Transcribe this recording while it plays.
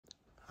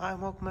Hi and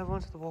welcome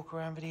everyone to the walk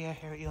around video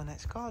here at your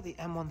next car, the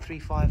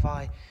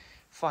M135i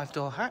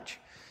 5-door hatch.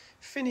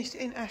 Finished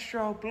in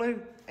Astral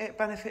Blue, it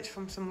benefits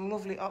from some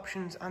lovely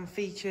options and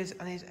features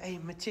and is a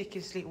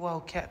meticulously well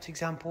kept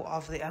example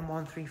of the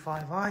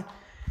M135i.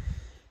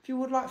 If you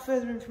would like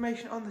further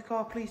information on the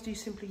car, please do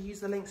simply use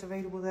the links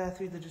available there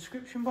through the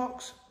description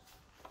box.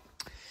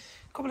 A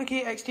couple of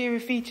key exterior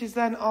features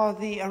then are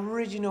the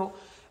original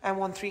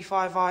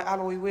M135i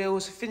alloy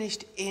wheels,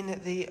 finished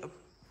in the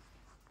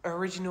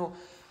original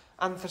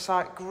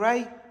anthracite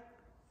grey.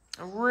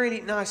 A really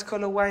nice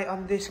colourway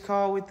on this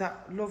car with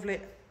that lovely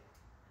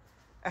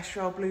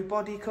Astral Blue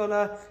body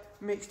colour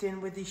mixed in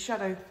with the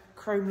shadow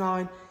chrome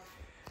line,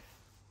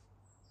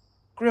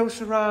 grille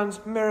surrounds,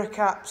 mirror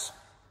caps,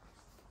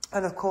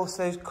 and of course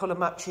those colour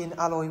matching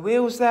alloy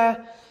wheels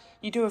there.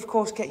 You do of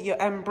course get your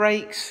M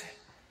brakes,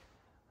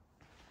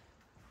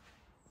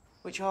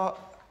 which are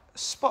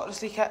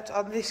spotlessly kept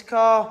on this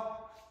car.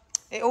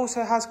 It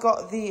also has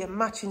got the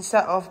matching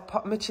set of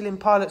Michelin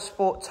Pilot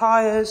Sport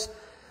tyres,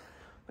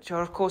 which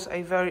are of course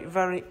a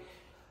very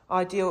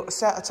ideal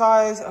set of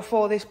tyres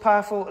for this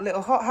powerful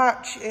little hot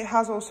hatch. It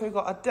has also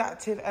got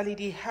adaptive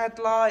LED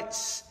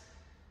headlights,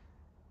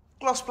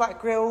 gloss black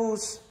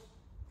grills.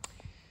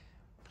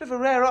 Bit of a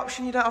rare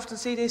option, you don't often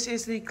see this,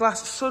 is the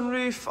glass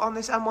sunroof on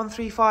this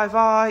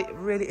M135i. It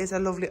really is a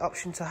lovely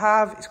option to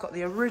have. It's got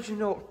the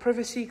original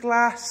privacy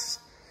glass.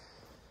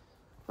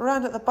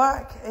 Around at the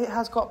back, it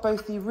has got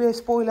both the rear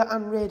spoiler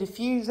and rear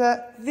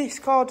diffuser. This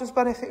car does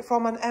benefit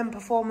from an M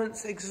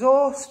Performance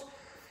exhaust.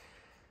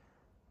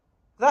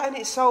 That in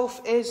itself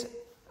is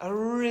a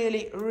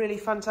really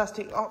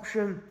fantastic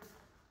option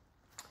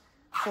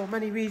for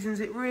many reasons.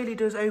 It really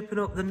does open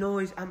up the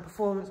noise and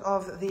performance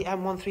of the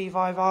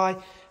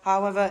M135i.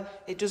 However,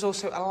 it does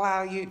also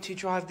allow you to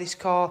drive this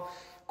car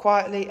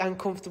quietly and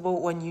comfortable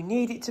when you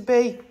need it to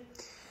be.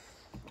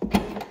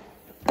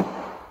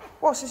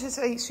 Whilst this is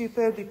a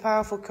superbly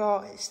powerful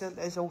car, it still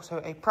is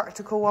also a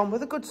practical one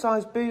with a good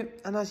sized boot,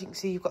 and as you can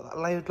see, you've got that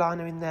load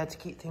liner in there to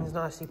keep things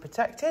nicely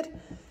protected.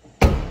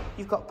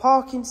 You've got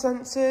parking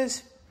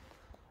sensors.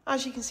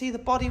 As you can see, the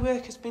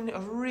bodywork has been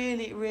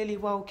really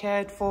well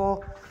cared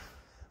for,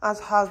 as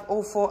has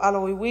all 4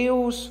 alloy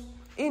wheels.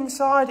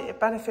 Inside,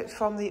 it benefits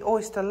from the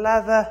oyster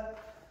leather.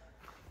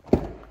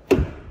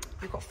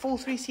 You've got full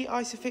 3-seat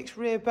Isofix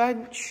rear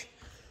bench.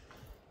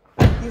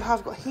 You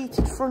have got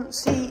heated front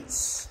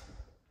seats.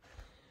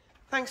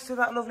 Thanks to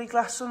that lovely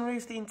glass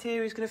sunroof, the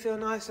interior is going to feel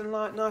nice and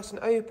light, nice and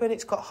open.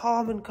 It's got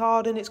Harman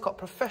Kardon, it's got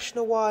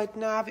professional wide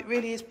nav. It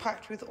really is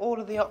packed with all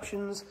of the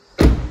options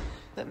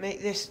that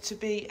make this to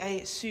be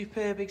a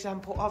superb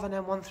example of an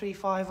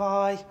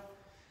M135i.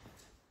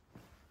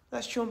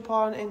 Let's jump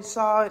on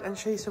inside and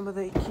show you some of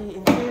the key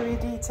interior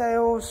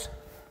details.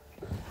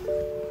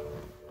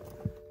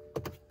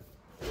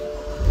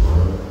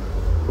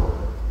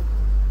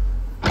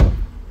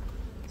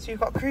 So you've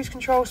got cruise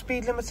control,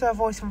 speed limiter,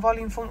 voice and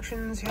volume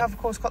functions. You have of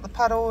course got the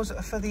paddles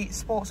for the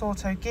Sports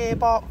Auto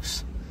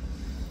gearbox.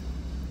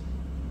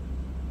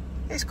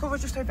 It's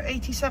covered just over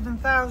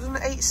 87,000,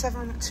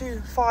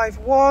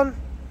 87251.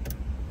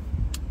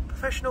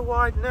 Professional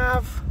wide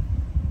nav,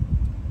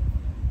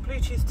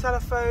 Bluetooth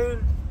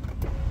telephone,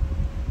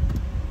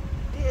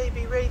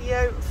 DAB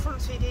radio,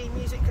 front CD,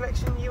 music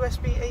collection,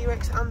 USB,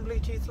 AUX and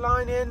Bluetooth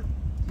line-in.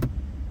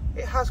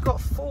 It has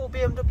got full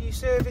BMW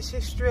service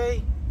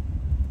history.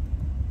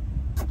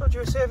 Not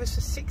due a service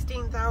for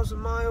 16,000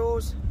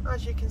 miles,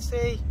 as you can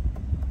see,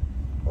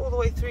 all the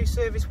way through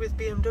service with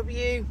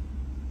BMW.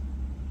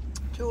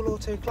 Dual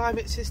auto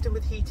climate system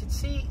with heated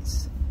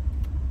seats.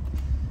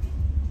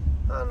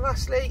 And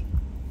lastly,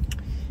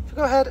 if you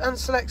go ahead and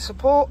select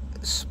sport,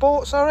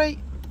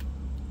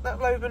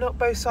 that'll open up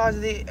both sides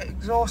of the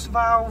exhaust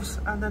valves,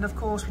 and then of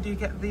course we do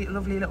get the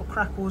lovely little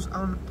crackles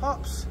and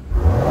pops.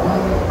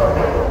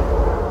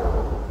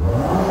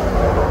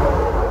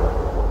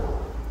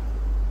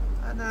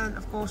 And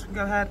of course we can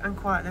go ahead and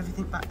quieten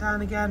everything back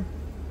down again.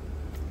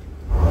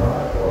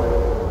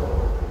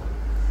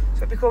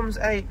 So it becomes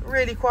a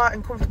really quiet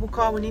and comfortable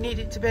car when you need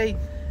it to be,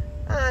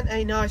 and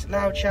a nice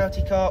loud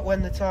shouty car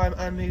when the time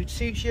and mood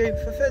suits you.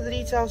 For further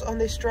details on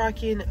this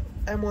striking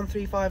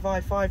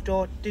M135i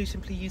 5-door, do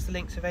simply use the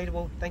links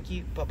available. Thank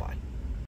you, bye bye.